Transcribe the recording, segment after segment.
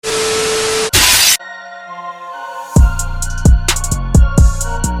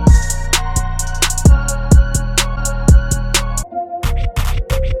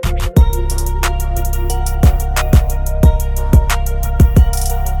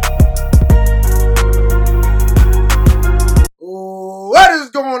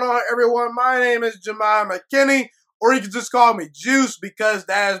everyone. My name is Jemiah McKinney, or you can just call me Juice because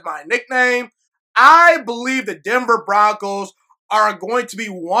that is my nickname. I believe the Denver Broncos are going to be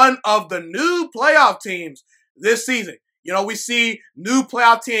one of the new playoff teams this season. You know, we see new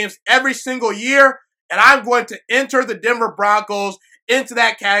playoff teams every single year, and I'm going to enter the Denver Broncos into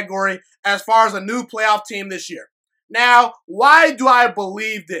that category as far as a new playoff team this year. Now, why do I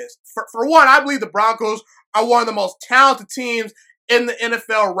believe this? For one, I believe the Broncos are one of the most talented teams in the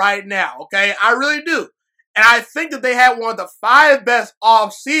NFL right now, okay? I really do. And I think that they had one of the 5 best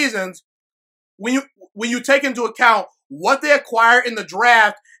off seasons when you take into account what they acquired in the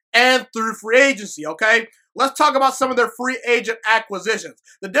draft and through free agency, okay? Let's talk about some of their free agent acquisitions.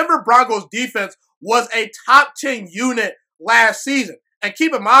 The Denver Broncos defense was a top 10 unit last season. And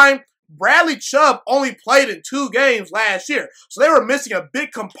keep in mind, Bradley Chubb only played in 2 games last year. So they were missing a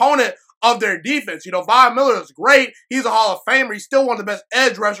big component of their defense. You know, Von Miller is great. He's a Hall of Famer. He's still one of the best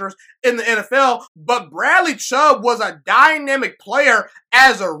edge rushers in the NFL. But Bradley Chubb was a dynamic player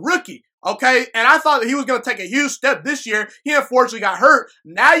as a rookie. Okay, and I thought that he was going to take a huge step this year. He unfortunately got hurt.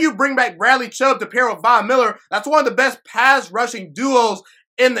 Now you bring back Bradley Chubb to pair with Von Miller. That's one of the best pass rushing duos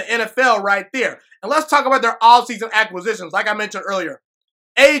in the NFL right there. And let's talk about their offseason acquisitions. Like I mentioned earlier,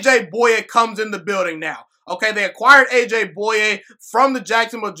 A.J. Boye comes in the building now. Okay, they acquired A.J. Boye from the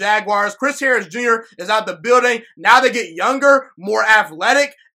Jacksonville Jaguars. Chris Harris Jr. is out the building. Now they get younger, more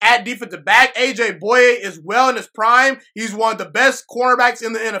athletic. At defensive back, A.J. Boye is well in his prime. He's one of the best cornerbacks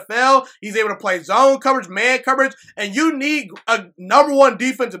in the NFL. He's able to play zone coverage, man coverage, and you need a number 1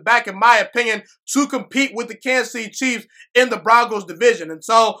 defensive back, in my opinion, to compete with the Kansas City Chiefs in the Broncos division. And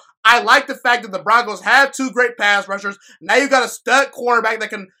so I like the fact that the Broncos have 2 great pass rushers. Now you got a stud cornerback that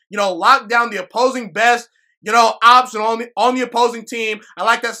can, lock down the opposing best option on the opposing team. I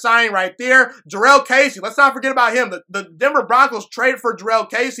like that signing right there. Jurrell Casey, let's not forget about him. The Denver Broncos traded for Jurrell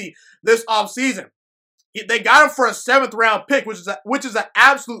Casey this offseason. They got him for a 7th round pick, which is an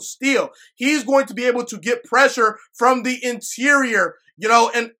absolute steal. He's going to be able to get pressure from the interior,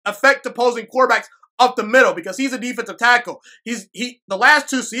 and affect opposing quarterbacks up the middle because he's a defensive tackle. The last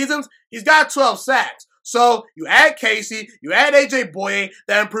 2 seasons, he's got 12 sacks. So you add Casey, you add A.J. Boye,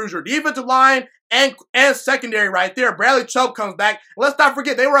 that improves your defensive line and secondary right there. Bradley Chubb comes back. Let's not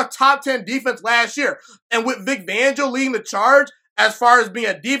forget, they were a top 10 defense last year. And with Vic Fangio leading the charge as far as being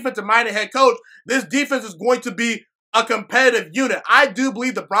a defensive-minded head coach, this defense is going to be a competitive unit. I do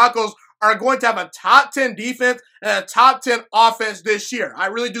believe the Broncos are going to have a top 10 defense and a top 10 offense this year. I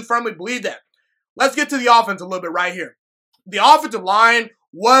really do firmly believe that. Let's get to the offense a little bit right here. The offensive line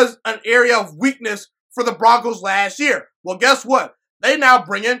was an area of weakness for the Broncos last year. Well, guess what? They now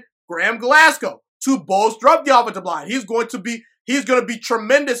bring in Graham Glasgow to bolster up the offensive line. He's going to be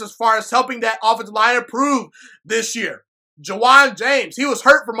tremendous as far as helping that offensive line improve this year. Ja'Wuan James, he was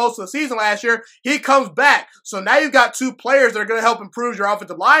hurt for most of the season last year. He comes back. So now you've got 2 players that are going to help improve your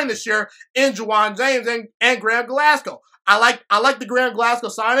offensive line this year in Ja'Wuan James and Graham Glasgow. I like the Graham Glasgow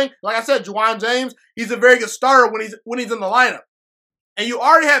signing. Like I said, Ja'Wuan James, he's a very good starter when he's in the lineup. And you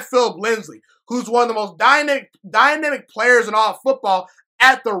already have Philip Lindsay, who's one of the most dynamic players in all of football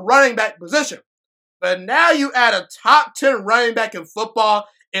at the running back position. But now you add a top 10 running back in football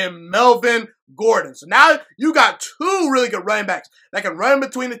in Melvin Gordon. So now you got 2 really good running backs that can run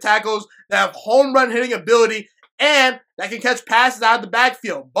between the tackles, that have home run hitting ability, and that can catch passes out of the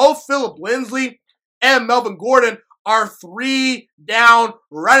backfield. Both Philip Lindsay and Melvin Gordon are 3-down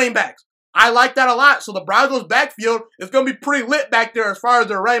running backs. I like that a lot. So the Broncos backfield is going to be pretty lit back there as far as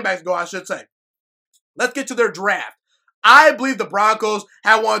their running backs go, I should say. Let's get to their draft. I believe the Broncos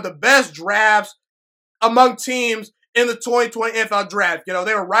had one of the best drafts among teams in the 2020 NFL draft. They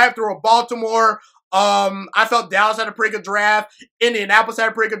were right up there with Baltimore. I felt Dallas had a pretty good draft. Indianapolis had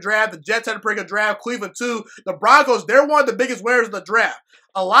a pretty good draft. The Jets had a pretty good draft. Cleveland too. The Broncos, they're one of the biggest winners of the draft.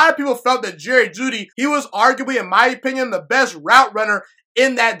 A lot of people felt that Jerry Jeudy, he was arguably, in my opinion, the best route runner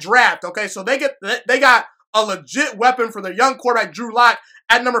in that draft. Okay, so they got a legit weapon for their young quarterback, Drew Lock,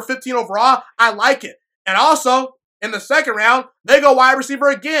 at number 15 overall. I like it. And also, in the 2nd round, they go wide receiver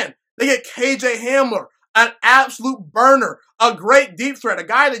again. They get KJ Hamler, an absolute burner, a great deep threat, a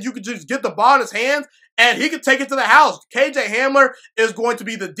guy that you could just get the ball in his hands and he could take it to the house. KJ Hamler is going to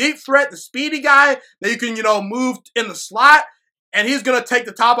be the deep threat, the speedy guy that you can, move in the slot, and he's going to take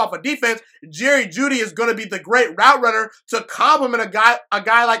the top off of defense. Jerry Jeudy is going to be the great route runner to complement a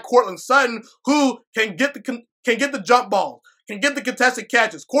guy like Courtland Sutton, who can get the jump balls, can get the contested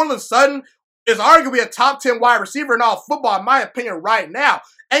catches. Courtland Sutton is arguably a top 10 wide receiver in all football, in my opinion, right now.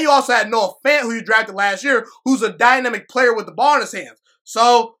 And you also had Noah Fant, who you drafted last year, who's a dynamic player with the ball in his hands.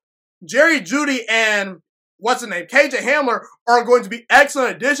 So Jerry Jeudy and what's his name, KJ Hamler, are going to be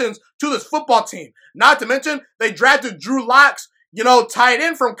excellent additions to this football team. Not to mention, they drafted Drew Lock's, tight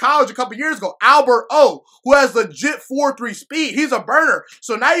end from college a couple years ago, Albert O, who has legit 4.3 speed. He's a burner.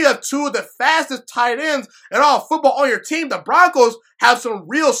 So now you have two of the fastest tight ends in all football on your team. The Broncos have some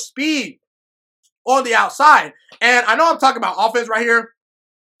real speed on the outside. And I know I'm talking about offense right here,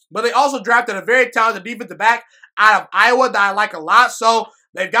 but they also drafted a very talented defensive back out of Iowa that I like a lot. So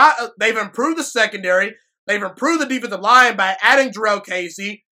they've improved the secondary. They've improved the defensive line by adding Jarrell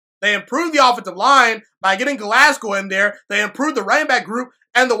Casey. They improved the offensive line by getting Glasgow in there. They improved the running back group.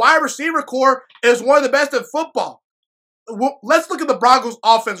 And the wide receiver core is one of the best in football. Let's look at the Broncos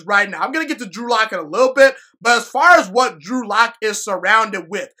offense right now. I'm going to get to Drew Lock in a little bit. But as far as what Drew Lock is surrounded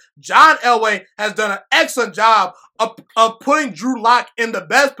with, John Elway has done an excellent job of putting Drew Lock in the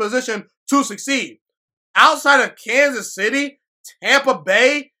best position to succeed. Outside of Kansas City, Tampa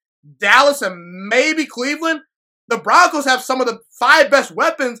Bay, Dallas, and maybe Cleveland, the Broncos have some of the 5 best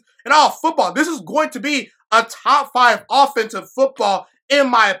weapons in all football. This is going to be a top 5 offensive football, in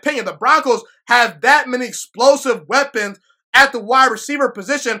my opinion. The Broncos have that many explosive weapons at the wide receiver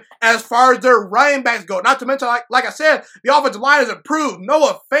position as far as their running backs go. Not to mention, like I said, the offensive line has improved.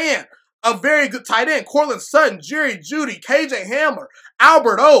 Noah Fant, a very good tight end. Cortland Sutton, Jerry Jeudy, KJ Hamler,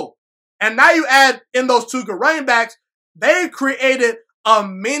 Albert O. And now you add in those 2 good running backs, they've created a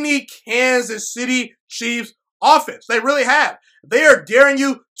mini Kansas City Chiefs offense. They really have. They are daring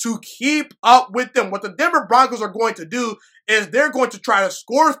you to keep up with them. What the Denver Broncos are going to do is they're going to try to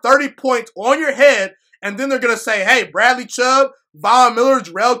score 30 points on your head, and then they're going to say, hey, Bradley Chubb, Von Miller,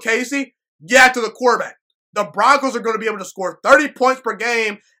 Jarrell Casey, get after the quarterback. The Broncos are going to be able to score 30 points per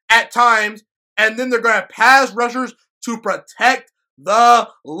game at times, and then they're going to have pass rushers to protect the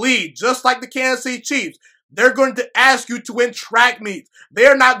lead, just like the Kansas City Chiefs. They're going to ask you to win track meets.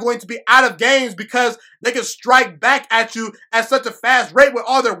 They're not going to be out of games because they can strike back at you at such a fast rate with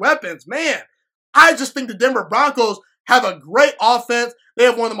all their weapons. Man, I just think the Denver Broncos have a great offense. They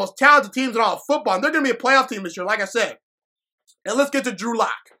have one of the most talented teams in all of football, and they're going to be a playoff team this year, like I said. And let's get to Drew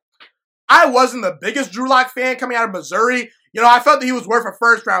Lock. I wasn't the biggest Drew Lock fan coming out of Missouri. I felt that he was worth a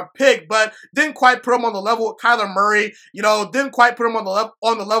first-round pick, but didn't quite put him on the level with Kyler Murray. Didn't quite put him on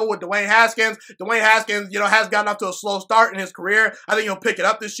the level with Dwayne Haskins. Dwayne Haskins, has gotten off to a slow start in his career. I think he'll pick it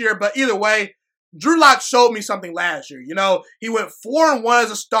up this year. But either way, Drew Lock showed me something last year. He went 4-1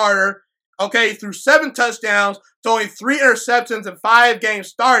 as a starter. Okay, he threw 7 touchdowns to only 3 interceptions in 5 games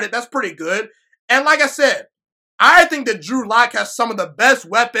started. That's pretty good. And like I said, I think that Drew Lock has some of the best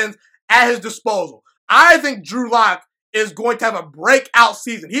weapons at his disposal. I think Drew Lock is going to have a breakout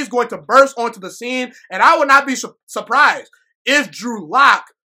season. He's going to burst onto the scene, and I would not be surprised if Drew Lock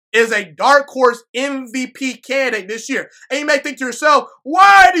is a dark horse MVP candidate this year. And you may think to yourself,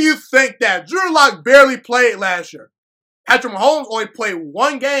 why do you think that? Drew Lock barely played last year. Patrick Mahomes only played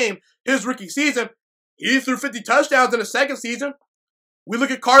 1 game his rookie season. He threw 50 touchdowns in his second season. We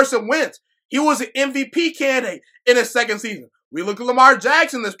look at Carson Wentz. He was an MVP candidate in his second season. We look at Lamar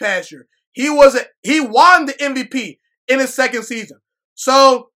Jackson this past year. He won the MVP in his second season.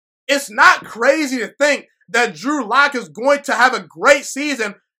 So it's not crazy to think that Drew Lock is going to have a great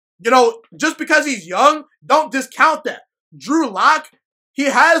season. Just because he's young, don't discount that. Drew Lock, he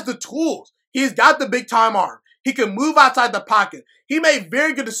has the tools. He's got the big time arm. He can move outside the pocket. He made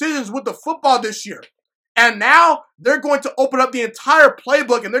very good decisions with the football this year. And now they're going to open up the entire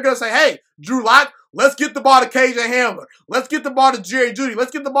playbook and they're going to say, hey, Drew Lock, let's get the ball to KJ Hamler. Let's get the ball to Jerry Jeudy.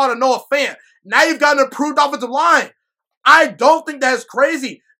 Let's get the ball to Noah Fant. Now you've got an improved offensive line. I don't think that's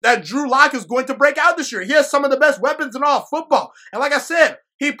crazy that Drew Lock is going to break out this year. He has some of the best weapons in all football. And like I said,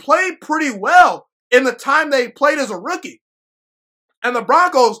 he played pretty well in the time they played as a rookie. And the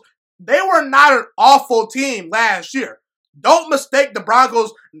Broncos, they were not an awful team last year. Don't mistake the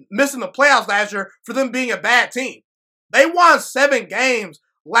Broncos missing the playoffs last year for them being a bad team. They won 7 games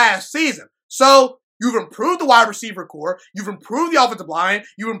last season. So you've improved the wide receiver core. You've improved the offensive line.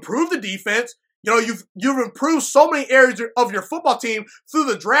 You've improved the defense. You've improved so many areas of your football team through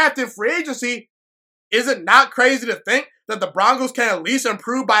the draft and free agency. Is it not crazy to think that the Broncos can at least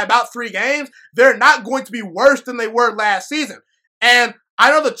improve by about 3 games? They're not going to be worse than they were last season. And I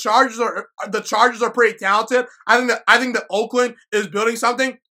know the Chargers are pretty talented. I think that Oakland is building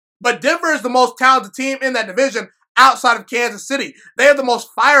something. But Denver is the most talented team in that division outside of Kansas City. They have the most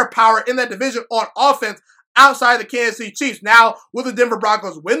firepower in that division on offense outside of the Kansas City Chiefs. Now, will the Denver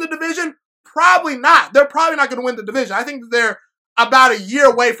Broncos win the division? Probably not. They're probably not going to win the division. I think that they're about a year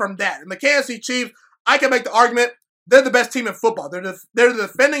away from that. And the Kansas City Chiefs, I can make the argument, they're the best team in football. They're the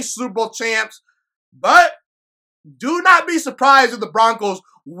defending Super Bowl champs. But do not be surprised if the Broncos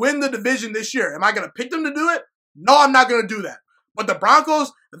win the division this year. Am I going to pick them to do it? No, I'm not going to do that. But the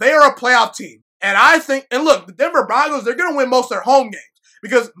Broncos, they are a playoff team. And I think, and look, the Denver Broncos, they're going to win most of their home games.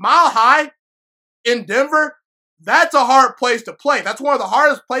 Because Mile High in Denver, that's a hard place to play. That's one of the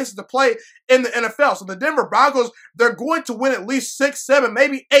hardest places to play in the NFL. So the Denver Broncos, they're going to win at least 6, 7,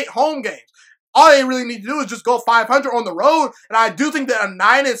 maybe 8 home games. All they really need to do is just go 500 on the road. And I do think that a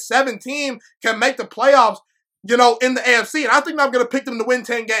 9-7 team can make the playoffs, in the AFC. And I think I'm going to pick them to win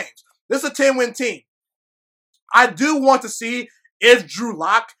 10 games. This is a 10-win team. I do want to see if Drew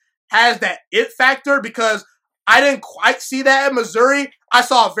Lock has that it factor because I didn't quite see that at Missouri. I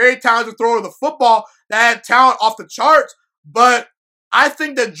saw a very talented thrower of the football that had talent off the charts, but I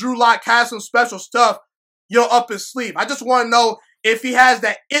think that Drew Lock has some special stuff, up his sleeve. I just want to know if he has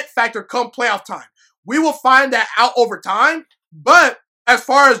that it factor come playoff time. We will find that out over time, but as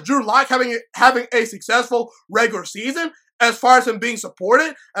far as Drew Lock having a successful regular season, as far as him being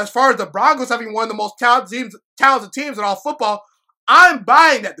supported, as far as the Broncos having one of the most talented teams in all football, I'm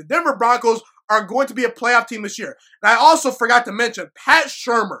buying that. The Denver Broncos are going to be a playoff team this year. And I also forgot to mention, Pat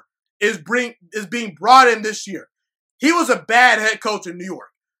Shurmur is being brought in this year. He was a bad head coach in New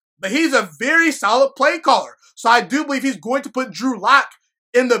York, but he's a very solid play caller. So I do believe he's going to put Drew Lock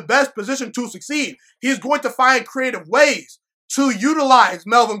in the best position to succeed. He's going to find creative ways to utilize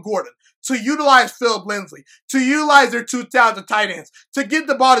Melvin Gordon, to utilize Philip Lindsay, to utilize their 2 talented tight ends, to get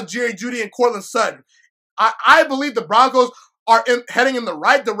the ball to Jerry Jeudy and Cortland Sutton. I believe the Broncos are heading in the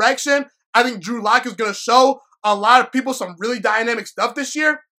right direction. I think Drew Lock is going to show a lot of people some really dynamic stuff this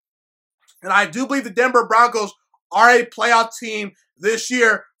year. And I do believe the Denver Broncos are a playoff team this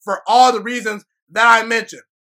year for all the reasons that I mentioned.